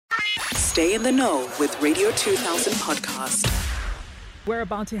Stay in the know with Radio 2000 podcast. We're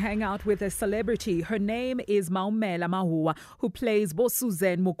about to hang out with a celebrity. Her name is Maumela Mahuwa, who plays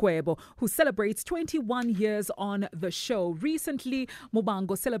Susan Mukwevho, who celebrates 21 years on the show. Recently,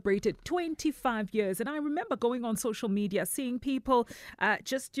 Muvhango celebrated 25 years. And I remember going on social media, seeing people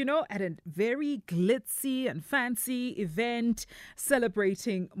at a very glitzy and fancy event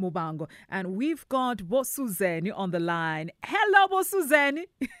celebrating Muvhango. And we've got Susan on the line. Hello, Susan.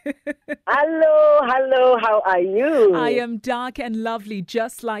 Hello. How are you? I am dark and lovely,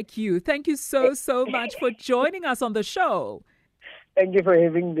 just like you. Thank you so much for joining us on the show. Thank you for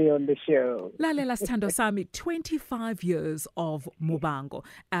having me on the show. Lalela Sithando Sami, 25 years of Muvhango,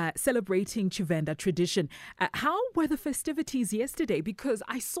 celebrating Tshivenda tradition. How were the festivities yesterday? Because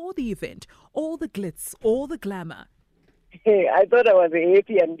I saw the event, all the glitz, all the glamour. Hey, I thought I was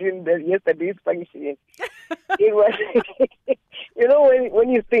happy until yesterday's function. It was, when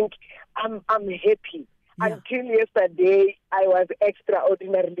you think, I'm happy. Yeah. Until yesterday, I was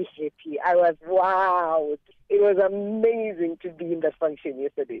extraordinarily happy. I was, wow. It was amazing to be in that function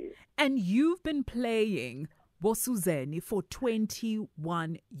yesterday. And you've been playing Suzeni for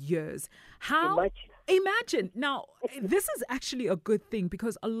 21 years. How? Imagine. Now, this is actually a good thing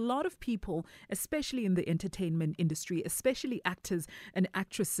because a lot of people, especially in the entertainment industry, especially actors and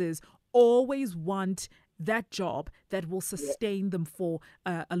actresses, always want that job that will sustain them for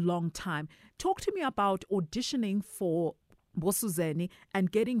a long time. Talk to me about auditioning for Suzeni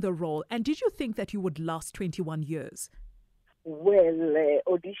and getting the role. And did you think that you would last 21 years? Well,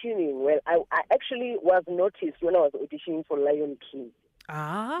 auditioning, I actually was noticed when I was auditioning for Lion King.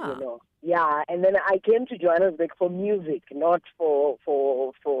 Ah. Yeah, and then I came to Johannesburg for music, not for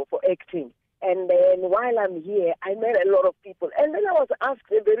acting. And then while I'm here, I met a lot of people. And then I was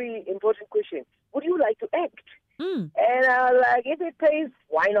asked a very important question. Would you like to act? And I was like, if it pays,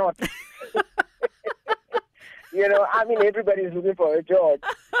 why not? Everybody's looking for a job.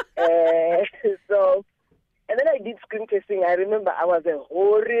 And then I did screen testing. I remember I was a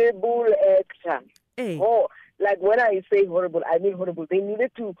horrible actor. Hey. Oh, like when I say horrible, I mean horrible. They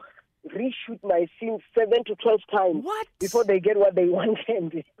needed to reshoot my scenes 7 to 12 times before they get what they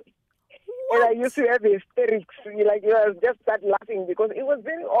wanted. And I used to have hysterics, just start laughing because it was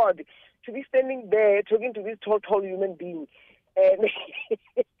very odd to be standing there talking to this tall human being. And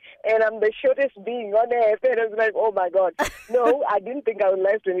and I'm the shortest being on earth. And I was like, oh my God. No, I didn't think I would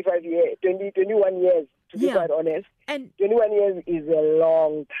last 21 years, to be quite honest. And 21 years is a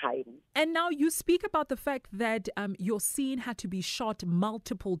long time. And now you speak about the fact that your scene had to be shot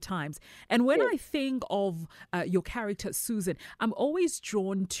multiple times. And when I think of your character, Susan, I'm always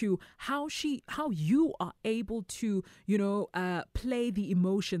drawn to how you are able to, play the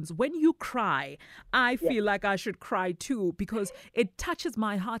emotions. When you cry, I feel like I should cry too because it touches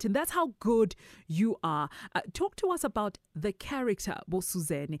my heart. And that's how good you are. Talk to us about the character,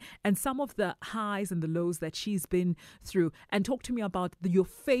 Suzeni, and some of the highs and the lows that she's been through, and talk to me about your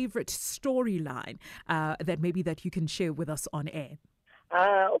favorite storyline that you can share with us on air.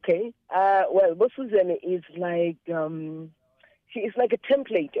 Okay. Well, Susan is like she is like a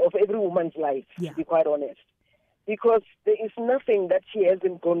template of every woman's life, to be quite honest, because there is nothing that she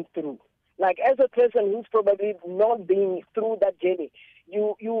hasn't gone through. Like, as a person who's probably not been through that journey,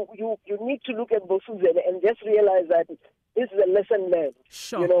 you need to look at Susan and just realize that this is a lesson learned,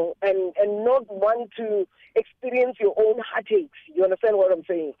 and not want to experience your own heartaches. You understand what I'm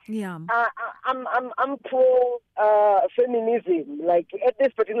saying? Yeah. I'm pro feminism. Like, at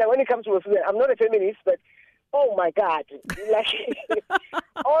this particular, when it comes to Susan, I'm not a feminist, but oh my God, like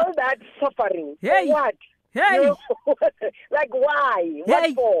all that suffering. Hey. For what? Hey. Like, why?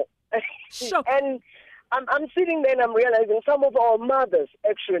 Hey. What for? Sure. And I'm sitting there and I'm realizing some of our mothers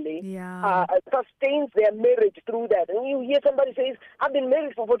actually sustains their marriage through that. And you hear somebody says, I've been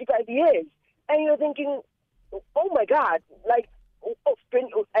married for 45 years. And you're thinking, oh my God, like,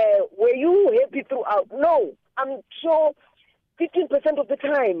 were you happy throughout? No, I'm sure 15% of the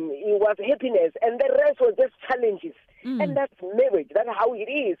time it was happiness and the rest was just challenges. And that's marriage. That's how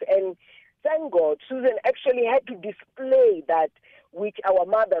it is. And thank God, Susan actually had to display that which our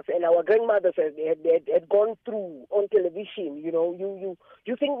mothers and our grandmothers had gone through on television.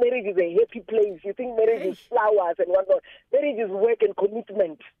 You think marriage is a happy place. You think marriage is flowers and whatnot. Marriage is work and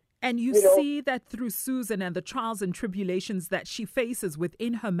commitment. And you see that through Susan and the trials and tribulations that she faces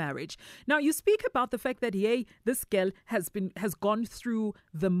within her marriage. Now, you speak about the fact that, this girl has gone through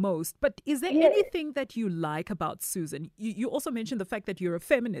the most. But is there anything that you like about Susan? You also mentioned the fact that you're a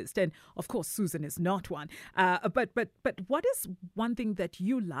feminist, and of course, Susan is not one. But what is one thing that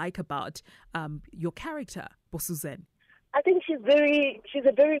you like about your character, Susan? I think she's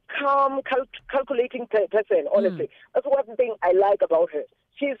a very calm, calculating person, honestly. That's one thing I like about her.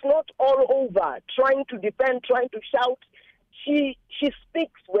 She's not all over, trying to defend, trying to shout. She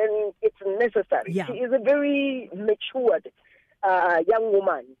speaks when it's necessary. Yeah. She is a very matured young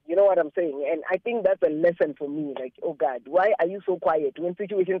woman, you know what I'm saying? And I think that's a lesson for me. Like, oh God, why are you so quiet when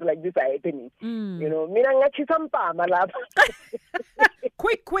situations like this are happening? You know, mina ngathi sampama lapha.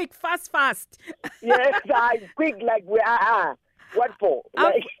 Quick, fast. Yes, quick, like we are. What for?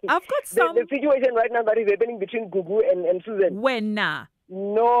 I've got some. The situation right now that is happening between Gugu and Susan. When na?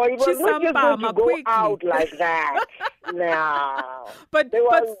 No, it was not just going to go quickly. out like that. No. But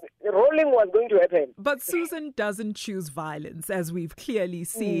rolling was going to happen. But Susan doesn't choose violence, as we've clearly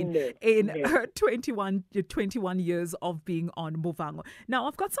seen in her 21 years of being on Muvhango. Now,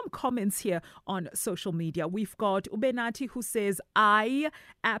 I've got some comments here on social media. We've got Ubenati who says, I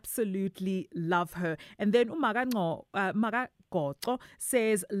absolutely love her. And then Goto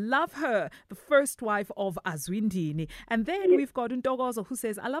says, love her, the first wife of Azwindini. And then we've got Ntokozo who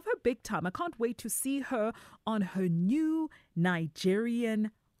says, I love her big time. I can't wait to see her on her new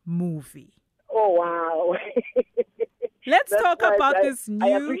Nigerian movie. Oh, wow. Let's talk about this new... I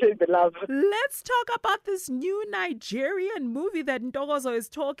appreciate the love. Let's talk about this new Nigerian movie that Ntokozo is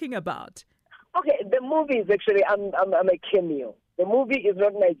talking about. Okay, the movie is actually, I'm a cameo. The movie is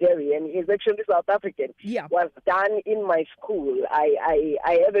not Nigerian. It's actually South African. Yeah. Was done in my school. I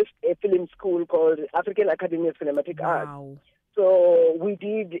have a film school called African Academy of Cinematic Arts. So we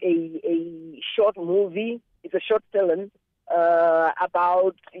did a short movie. It's a short film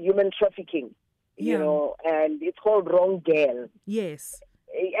about human trafficking, you know, and it's called Wrong Girl. Yes.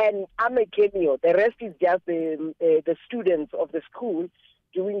 And I'm a cameo. The rest is just the students of the school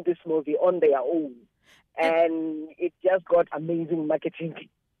doing this movie on their own. And it just got amazing marketing.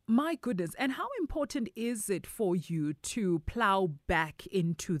 My goodness. And how important is it for you to plow back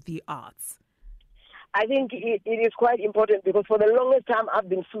into the arts? I think it is quite important because for the longest time I've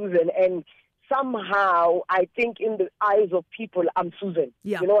been Susan, and somehow I think in the eyes of people I'm Susan.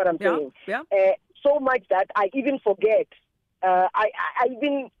 Yeah. You know what I'm saying? Yeah. So much that I even forget. I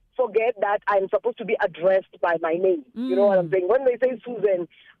even forget that I'm supposed to be addressed by my name. You know what I'm saying? When they say Susan,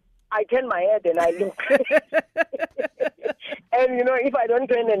 I turn my head and I look. And, you know, if I don't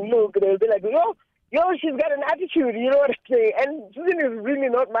turn and look, they'll be like, yo, she's got an attitude, you know what I'm saying? And Susan is really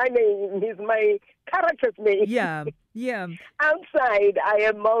not my name. It's my character's name. Yeah. Outside, I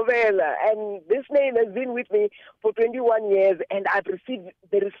am Maumela, and this name has been with me for 21 years, and I've received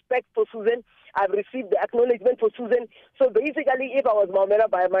the respect for Susan. I've received the acknowledgement for Susan. So basically, if I was Maumela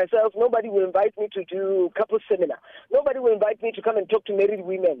by myself, nobody will invite me to do couple seminar. Nobody will invite me to come and talk to married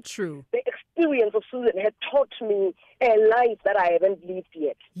women. True. The experience of Susan had taught me a life that I haven't lived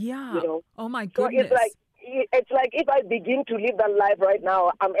yet. Yeah. You know? Oh, my goodness. So it's like if I begin to live that life right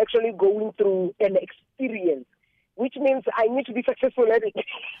now, I'm actually going through an experience, which means I need to be successful at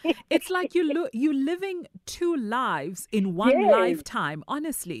it. It's like you're living two lives in one lifetime,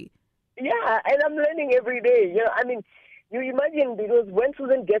 honestly. Yeah, and I'm learning every day. You know, I mean, you imagine, because when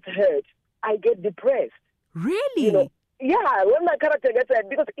Susan gets hurt, I get depressed. Really? You know, yeah, when my character gets hurt,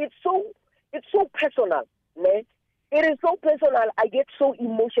 because it's so personal, né? It is so personal. I get so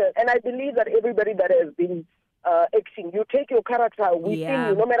emotional, and I believe that everybody that has been acting, you take your character within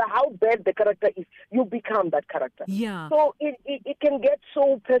you, no matter how bad the character is, you become that character. Yeah. So it can get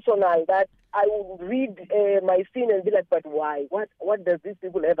so personal that I will read my scene and be like, but why? What does these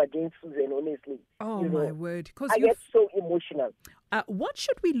people have against Susan, honestly? Oh, my word. I get so emotional. What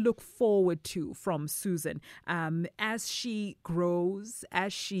should we look forward to from Susan as she grows,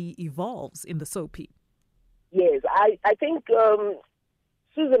 as she evolves in the Soapie? Yes, I think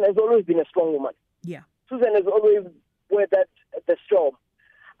Susan has always been a strong woman. Yeah. Susan has always weathered the storm.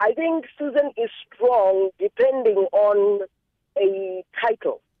 I think Susan is strong depending on a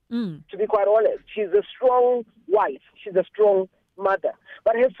title, to be quite honest. She's a strong wife. She's a strong mother.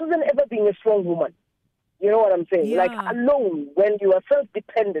 But has Susan ever been a strong woman? You know what I'm saying? Yeah. Like alone, when you are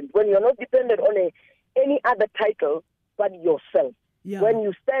self-dependent, when you're not dependent on any other title but yourself. Yeah. When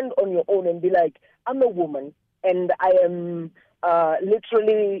you stand on your own and be like, I'm a woman and I am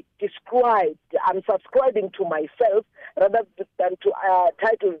literally I'm subscribing to myself rather than to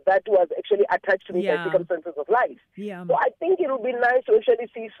titles that was actually attached to me by circumstances of life. Yeah. So I think it would be nice to actually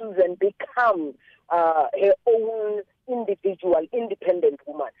see Susan become her own individual, independent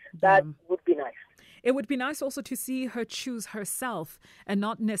woman. That would be nice. It would be nice also to see her choose herself and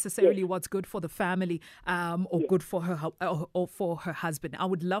not necessarily what's good for the family or good for her or for her husband. I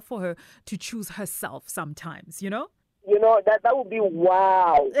would love for her to choose herself sometimes, you know? You know, that would be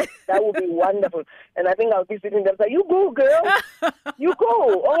wow. That would be wonderful. And I think I'll be sitting there saying, you go, girl. You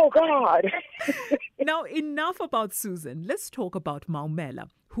go. Oh, God. Now, enough about Susan. Let's talk about Maumela,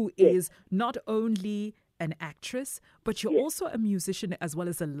 who is not only an actress, but you're also a musician as well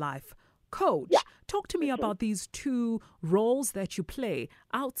as a life coach. Yeah. Talk to me about these two roles that you play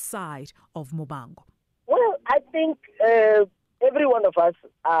outside of Muvhango. Well, I think every one of us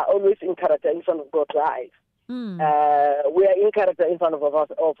are always in character in front of God's eyes. We are in character in front of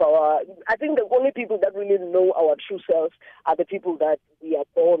our. I think the only people that really know our true selves are the people that we are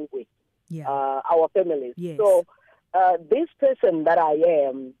born with, our families. Yes. So this person that I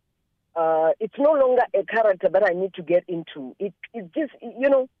am, it's no longer a character that I need to get into. It's just,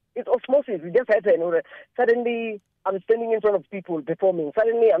 it's osmosis. It just happens. Suddenly, I'm standing in front of people performing.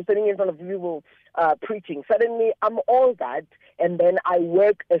 Suddenly, I'm standing in front of people preaching. Suddenly, I'm all that, and then I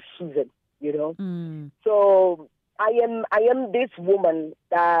work as Susan. So I am this woman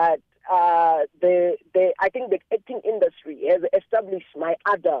that I think the acting industry has established my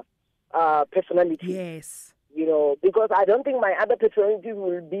other personality. Yes. Because I don't think my other personality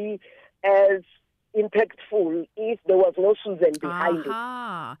will be as impactful if there was no Susan behind it.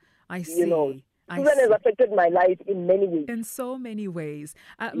 I see. Susan has affected my life in many ways. In so many ways.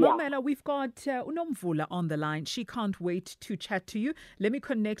 Maumela, we've got Nomvula on the line. She can't wait to chat to you. Let me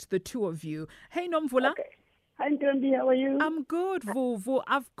connect the two of you. Hey, Nomvula. Okay. Hi, Ntombi. How are you? I'm good, Vuvu.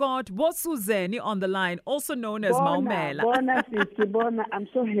 I've got Suzeni on the line, also known as Maumela. Bona, I'm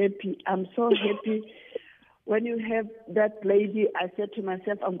so happy. I'm so happy. When you have that lady, I said to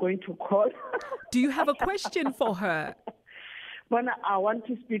myself, I'm going to call. Do you have a question for her? Bona, I want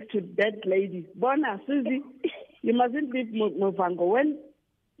to speak to that lady. Bona, Susie, you mustn't leave Muvhango. When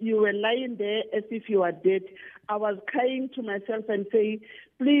you were lying there as if you were dead, I was crying to myself and saying,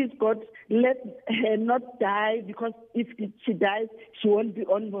 please, God, let her not die, because if she dies, she won't be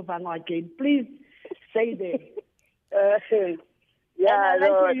on Muvhango again. Please stay there. I like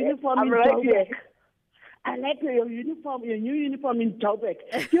your uniform in Joburg. I like your uniform, your new uniform in Joburg.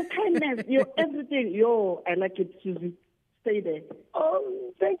 Your kindness, your everything. I like it, Susie. Stay there.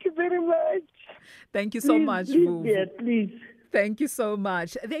 Oh, thank you very much. Thank you so much, Vuvu. Yeah, please. Thank you so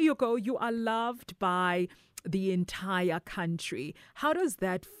much. There you go. You are loved by the entire country. How does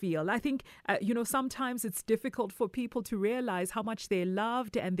that feel? I think, sometimes it's difficult for people to realize how much they're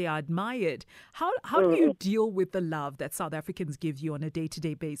loved and they are admired. How do you deal with the love that South Africans give you on a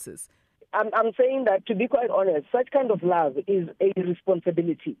day-to-day basis? I'm saying that, to be quite honest, such kind of love is a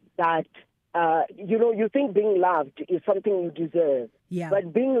responsibility that you think being loved is something you deserve. Yeah.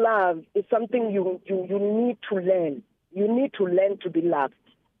 But being loved is something you need to learn. You need to learn to be loved.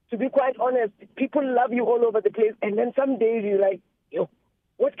 To be quite honest, people love you all over the place, and then some days you're like,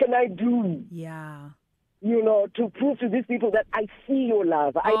 what can I do? Yeah. To prove to these people that I see your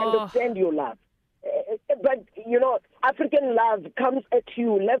love, I understand your love. But, African love comes at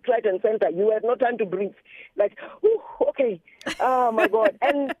you left, right, and center. You have no time to breathe. Like, okay, oh my God.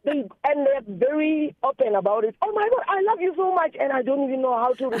 And they're very open about it. Oh my God, I love you so much. And I don't even know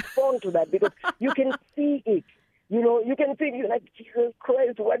how to respond to that, because you can see it. You can think, you're like, Jesus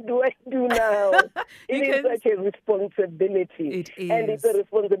Christ, what do I do now? It is such a responsibility. It is. And it's a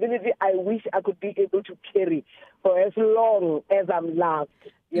responsibility I wish I could be able to carry for as long as I'm loved.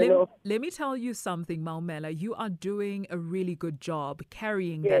 Let me tell you something, Maumela. You are doing a really good job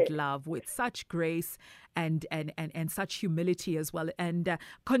carrying that love with such grace and such humility as well. And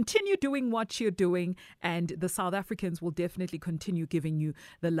continue doing what you're doing, and the South Africans will definitely continue giving you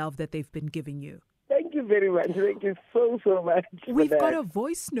the love that they've been giving you. Thank you very much. Thank you so much. We've got a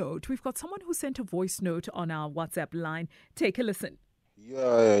voice note. We've got someone who sent a voice note on our WhatsApp line. Take a listen.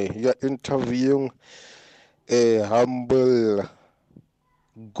 You're interviewing a humble,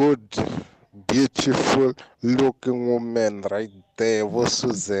 good, beautiful looking woman right there,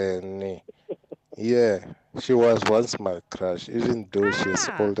 Susan. Yeah, she was once my crush, even though she's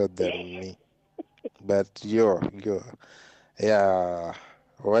older than me. But yeah.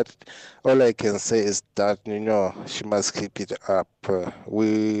 All I can say is that, she must keep it up.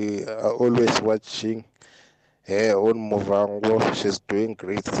 We are always watching her on Muvhango. She's doing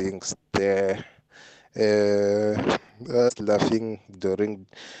great things there. I was laughing during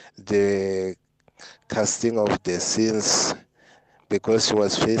the casting of the scenes, because she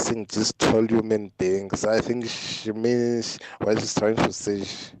was facing just tall human beings. I think she means what she's trying to say.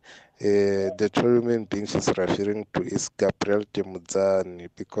 The tall human being she's referring to is Gabriel Temudzani,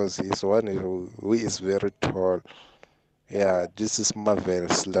 because he's one who is very tall. Yeah, this is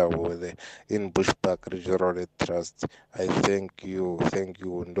marvelous love in Bushbuck Regional Trust. I thank you.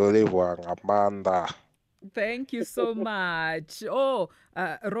 Ndole Wang Amanda. Thank you so much. Oh,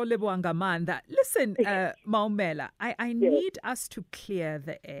 Roleboangamanda. Listen, Maumela, I need us to clear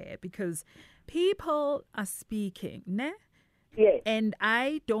the air because people are speaking, ne? Yes. And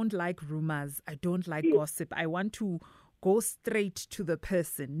I don't like rumors. I don't like gossip. I want to go straight to the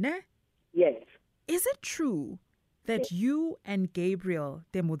person, ne? Yes. Is it true that you and Gabriel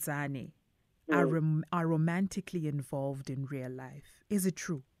Temudzane are romantically involved in real life? Is it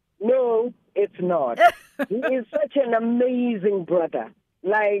true? No, it's not. He is such an amazing brother.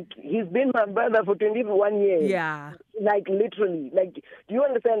 Like, he's been my brother for 21 years. Yeah. Like, literally. Like, do you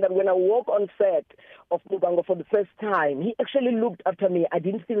understand that when I walk on set of Muvhango for the first time, he actually looked after me. I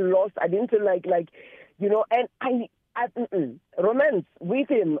didn't feel lost. I didn't feel like you know, and I romance with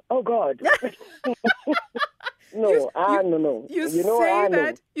him. Oh, God. No. You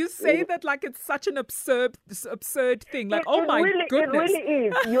say that like it's such an absurd thing. Like, goodness. It really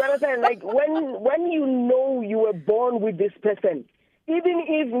is. You understand? Like, when you know you were born with this person, even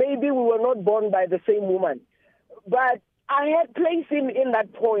if maybe we were not born by the same woman, but I had placed him in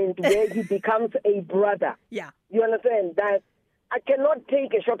that point where he becomes a brother. Yeah. You understand? That I cannot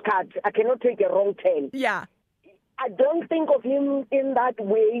take a shortcut. I cannot take a wrong turn. Yeah. I don't think of him in that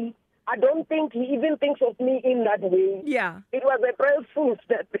way. I don't think he even thinks of me in that way. Yeah. It was a prayerful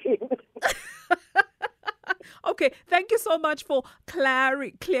step in. Okay, thank you so much for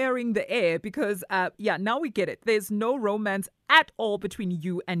clearing the air because, now we get it. There's no romance at all between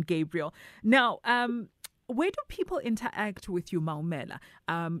you and Gabriel. Now, where do people interact with you, Maumela?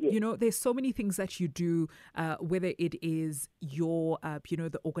 You know, there's so many things that you do, whether it is your,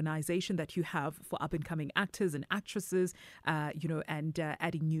 the organization that you have for up-and-coming actors and actresses, and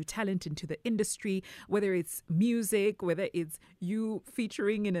adding new talent into the industry, whether it's music, whether it's you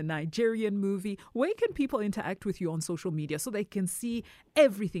featuring in a Nigerian movie. Where can people interact with you on social media so they can see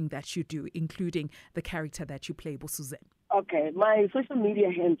everything that you do, including the character that you play, Susan? Okay, my social media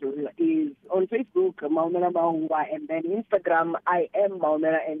handle is on Facebook, Maumela Mahuwa, and then Instagram, I am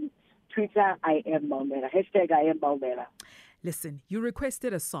Maumela, and Twitter, I am Maumela. # I am Maumela. Listen, you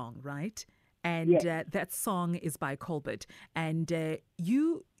requested a song, right? And that song is by Colbert, and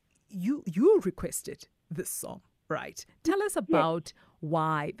you requested this song, right? Tell us about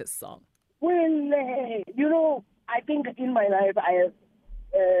why the song. Well, I think in my life I have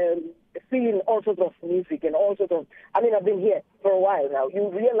seen all sorts of music and all sorts of, I've been here for a while now. You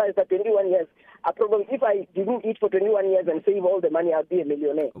realize that 21 years, if I didn't eat for 21 years and save all the money, I'd be a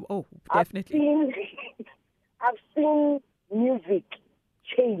millionaire. Oh, definitely. I've seen music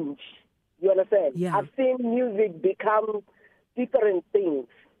change. You understand? Yeah. I've seen music become different things.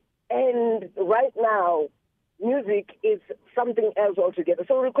 And right now, music is something else altogether.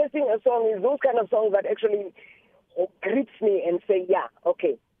 So requesting a song is those kind of songs that actually grips me and say, yeah,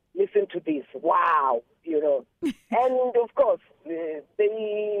 okay, listen to this. Wow, And of course,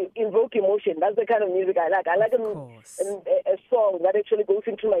 they invoke emotion. That's the kind of music I like. I like a song that actually goes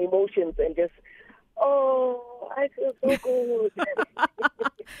into my emotions and just, I feel so good.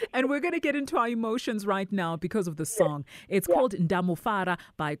 And we're going to get into our emotions right now because of the song. It's called Ndamufara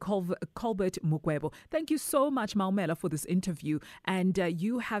by Colbert Mukwevho. Thank you so much, Maumela, for this interview. And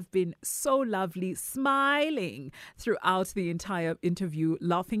you have been so lovely, smiling throughout the entire interview,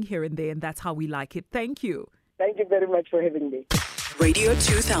 laughing here and there. And that's how we like it. Thank you. Thank you very much for having me. Radio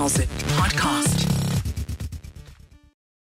 2000 podcast.